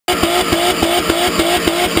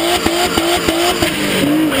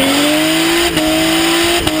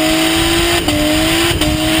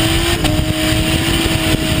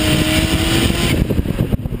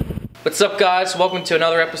What's up, guys? Welcome to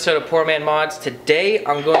another episode of Poor Man Mods. Today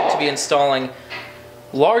I'm going to be installing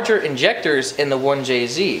larger injectors in the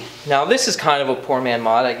 1JZ. Now this is kind of a poor man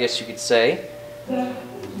mod, I guess you could say.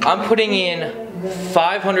 I'm putting in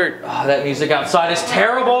 500... Oh, that music outside is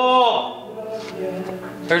terrible!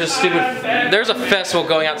 There's a festival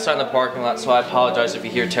going outside in the parking lot, so I apologize if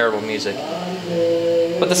you hear terrible music.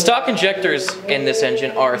 But the stock injectors in this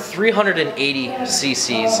engine are 380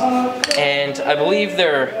 cc's, and I believe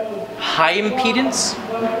they're high impedance.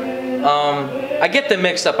 I get them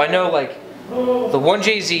mixed up. I know like the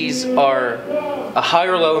 1JZs are a high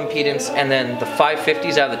or low impedance, and then the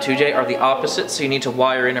 550s out of the 2J are the opposite, so you need to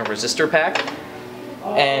wire in a resistor pack.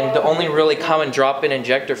 And the only really common drop-in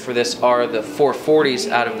injector for this are the 440s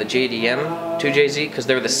out of the JDM 2JZ, because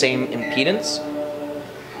they're the same impedance.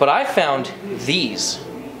 But I found these.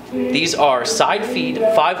 These are side-feed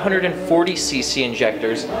 540cc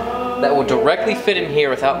injectors that will directly fit in here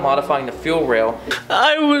without modifying the fuel rail.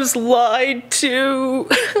 I was lied to.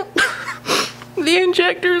 The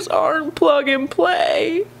injectors aren't plug and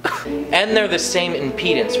play. And they're the same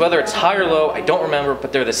impedance. Whether it's high or low, I don't remember,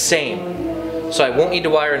 but they're the same. So I won't need to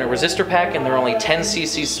wire in a resistor pack, and they're only 10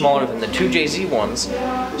 cc smaller than the 2JZ ones.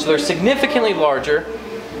 So they're significantly larger.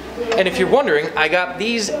 And if you're wondering, I got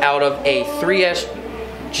these out of a 3SG.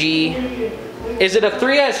 Is it a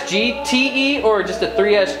 3SG-TE or just a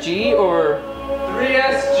 3SG or?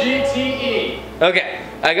 3SG-TE. Okay,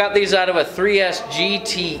 I got these out of a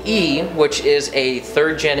 3SG-TE, which is a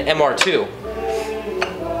 3rd gen MR2.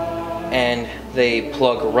 And they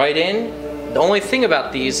plug right in. The only thing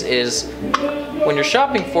about these is when you're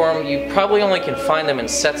shopping for them, you probably only can find them in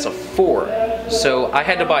sets of 4. So I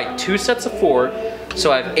had to buy 2 sets of 4,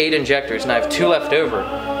 so I have 8 injectors, and I have 2 left over.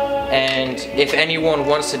 And if anyone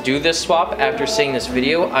wants to do this swap after seeing this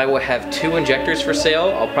video, I will have 2 injectors for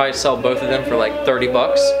sale. I'll probably sell both of them for like 30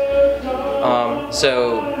 bucks.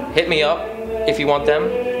 So hit me up if you want them,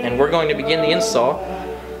 and we're going to begin the install.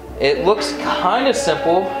 It looks kind of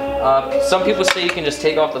simple. Some people say you can just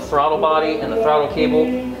take off the throttle body and the throttle cable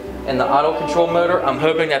and the auto control motor. I'm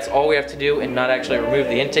hoping that's all we have to do and not actually remove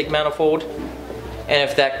the intake manifold. And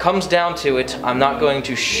if that comes down to it, I'm not going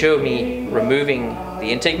to show me removing the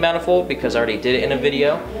intake manifold because I already did it in a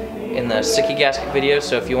video, in the Sicky gasket video.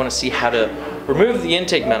 So if you want to see how to remove the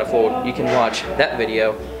intake manifold, you can watch that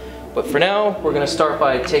video. But for now, we're going to start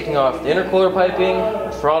by taking off the intercooler piping,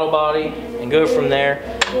 the throttle body, and go from there.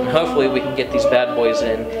 And hopefully we can get these bad boys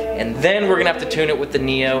in. And then we're going to have to tune it with the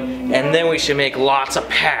Neo, and then we should make lots of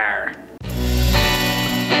power.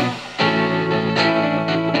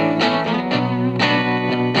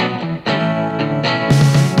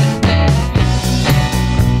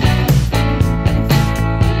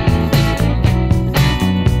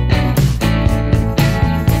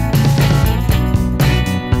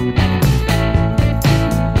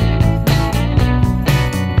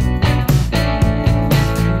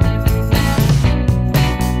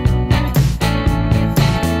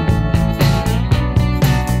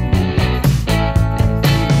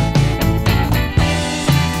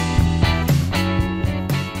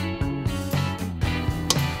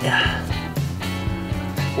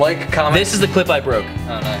 Like, comment. This is the clip I broke.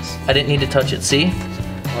 Oh, nice. I didn't need to touch it, see?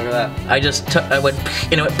 Look at that. I went,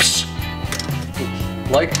 and it went, psh.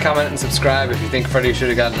 Like, comment, and subscribe if you think Freddy should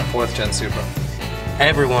have gotten a 4th gen Supra.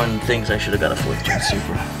 Everyone thinks I should have got a 4th gen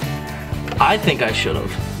Supra. I think I should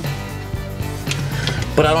have.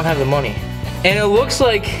 But I don't have the money. And it looks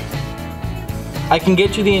like I can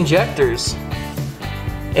get you the injectors.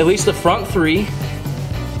 At least the front 3.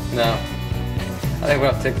 No. I think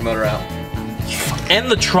we'll have to take the motor out. And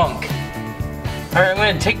the trunk. Alright, I'm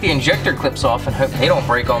going to take the injector clips off and hope they don't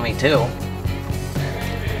break on me too.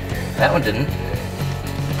 That one didn't.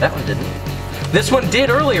 That one didn't. This one did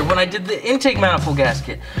earlier when I did the intake manifold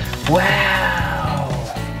gasket. Wow.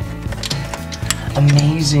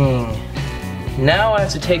 Amazing. Now I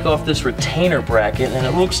have to take off this retainer bracket, and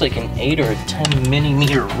it looks like an 8 or a 10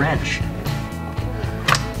 millimeter wrench.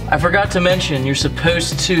 I forgot to mention, you're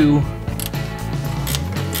supposed to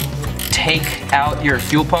take out your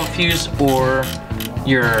fuel pump fuse or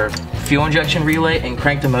your fuel injection relay and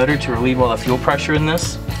crank the motor to relieve all the fuel pressure in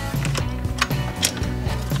this.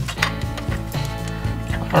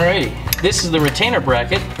 Alrighty, this is the retainer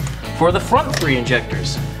bracket for the front 3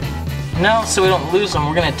 injectors. Now, so we don't lose them,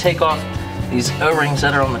 we're going to take off these O-rings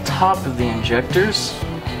that are on the top of the injectors.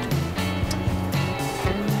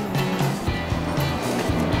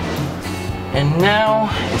 And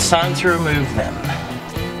now it's time to remove them.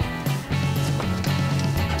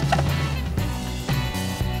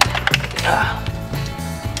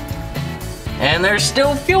 And there's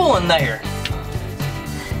still fuel in there.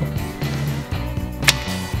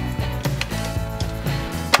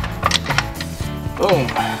 Boom.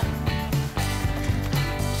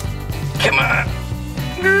 Come on.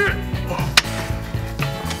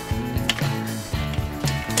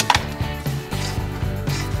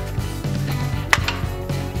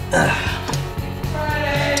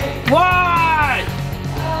 What?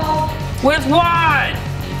 Help. With what?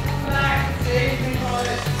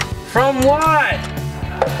 From what?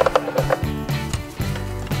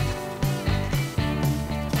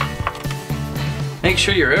 Make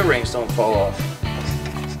sure your O-rings don't fall off.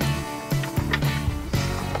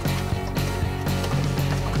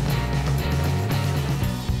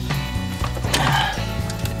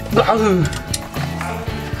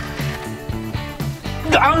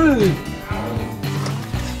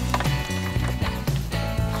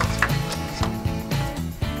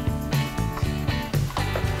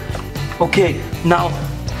 Okay, now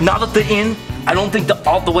that they're in, I don't think they're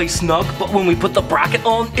all the way snug, but when we put the bracket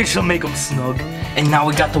on, it should make them snug. And now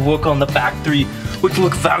we got to work on the back three, which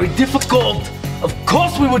look very difficult. Of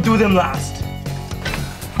course we would do them last.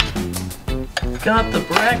 Got the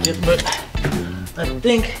bracket, but I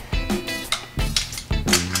think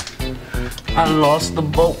I lost the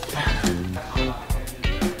bolt.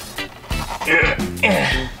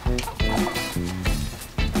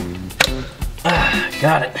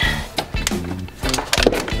 Got it.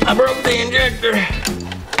 I broke the injector.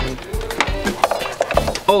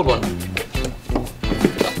 Old one.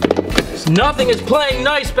 Nothing is playing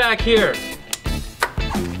nice back here.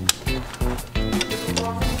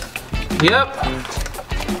 Yep.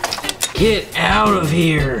 Get out of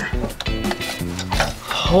here.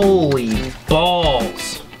 Holy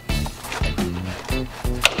balls.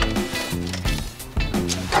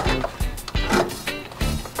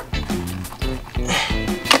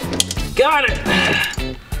 Got it.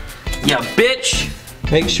 Yeah, bitch.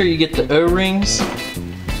 Make sure you get the O-rings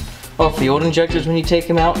off the old injectors when you take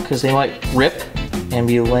them out, because they might rip and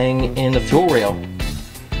be laying in the fuel rail.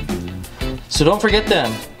 So don't forget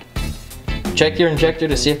them. Check your injector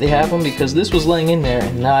to see if they have them, because this was laying in there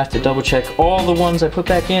and now I have to double check all the ones I put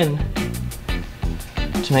back in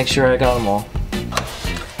to make sure I got them all.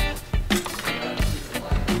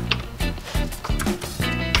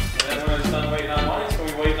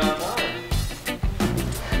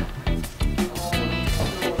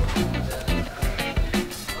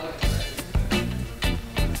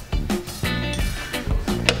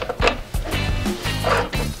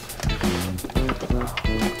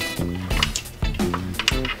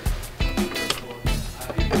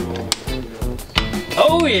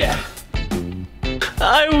 Oh yeah!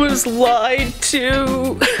 I was lied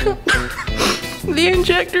to! The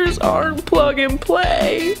injectors aren't plug and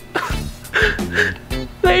play!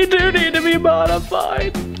 They do need to be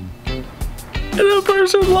modified! And the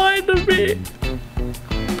person lied to me!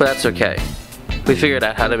 But that's okay. We figured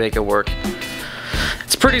out how to make it work.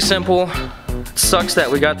 It's pretty simple. It sucks that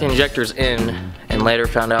we got the injectors in and later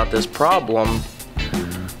found out this problem.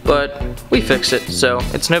 But we fixed it, so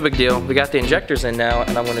it's no big deal. We got the injectors in now,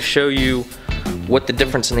 and I'm going to show you what the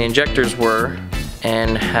difference in the injectors were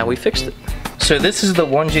and how we fixed it. So this is the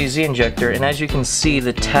 1JZ injector, and as you can see,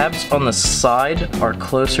 the tabs on the side are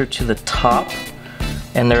closer to the top,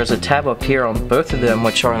 and there's a tab up here on both of them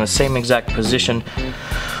which are in the same exact position,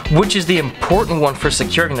 which is the important one for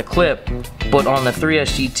securing the clip. But on the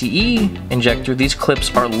 3S GTE injector, these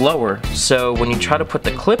clips are lower, so when you try to put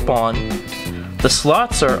the clip on, the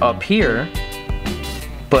slots are up here,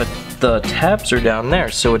 but the tabs are down there,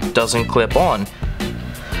 so it doesn't clip on.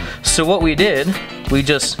 So what we did, we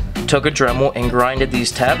just took a Dremel and grinded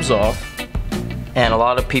these tabs off, and a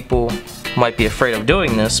lot of people might be afraid of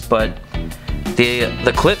doing this, but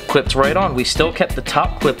the clip clips right on. We still kept the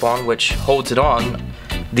top clip on, which holds it on.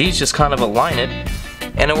 These just kind of align it,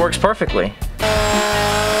 and it works perfectly.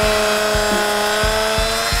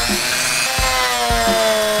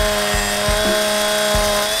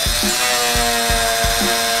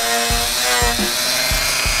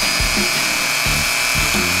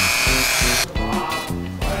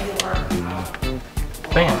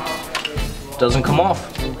 Bam. Doesn't come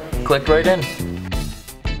off. Clicked right in.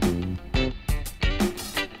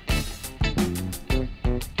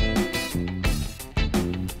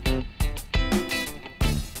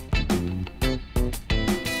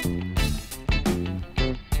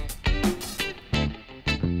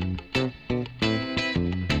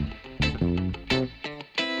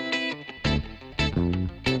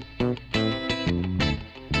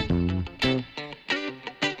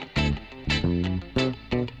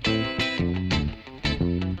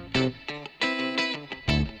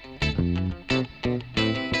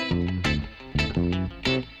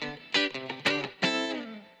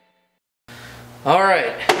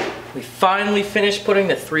 Alright, we finally finished putting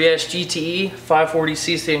the 3S GTE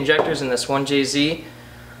 540cc injectors in this 1JZ.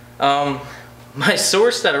 My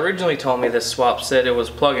source that originally told me this swap said it was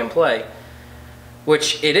plug and play,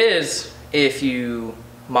 which it is if you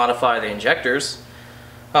modify the injectors.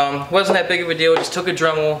 Wasn't that big of a deal, just took a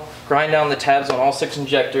Dremel, grind down the tabs on all 6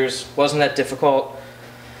 injectors, wasn't that difficult.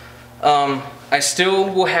 I still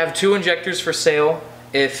will have 2 injectors for sale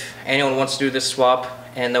if anyone wants to do this swap,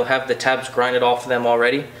 and they'll have the tabs grinded off of them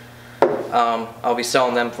already. I'll be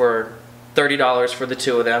selling them for $30 for the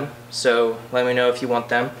 2 of them, so let me know if you want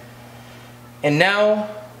them. And now,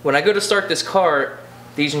 when I go to start this car,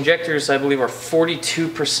 these injectors I believe are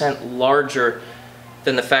 42% larger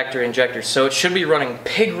than the factory injectors, so it should be running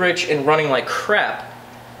pig rich and running like crap,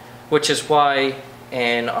 which is why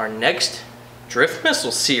in our next Drift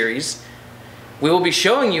Missile series we will be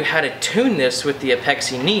showing you how to tune this with the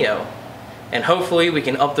Apexi Neo, and hopefully we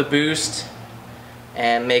can up the boost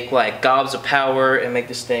and make like gobs of power and make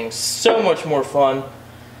this thing so much more fun.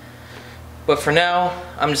 But for now,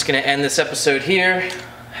 I'm just going to end this episode here.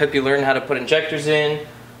 Hope you learned how to put injectors in.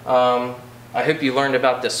 I hope you learned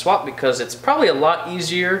about this swap because it's probably a lot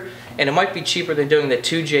easier and it might be cheaper than doing the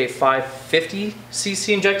 2J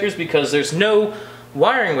 550cc injectors because there's no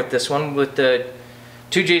wiring with this one. With the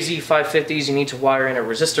 2JZ 550s you need to wire in a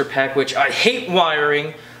resistor pack, which I hate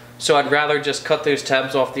wiring, so I'd rather just cut those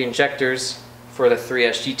tabs off the injectors for the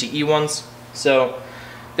 3S GTE ones. So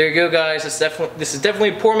there you go guys, this is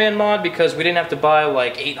definitely a poor man mod because we didn't have to buy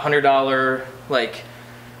like $800 like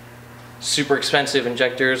super expensive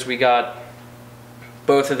injectors. We got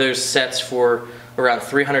both of those sets for around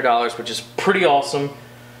 $300, which is pretty awesome.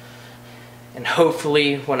 And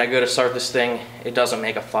hopefully when I go to start this thing, it doesn't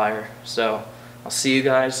make a fire. So I'll see you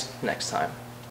guys next time.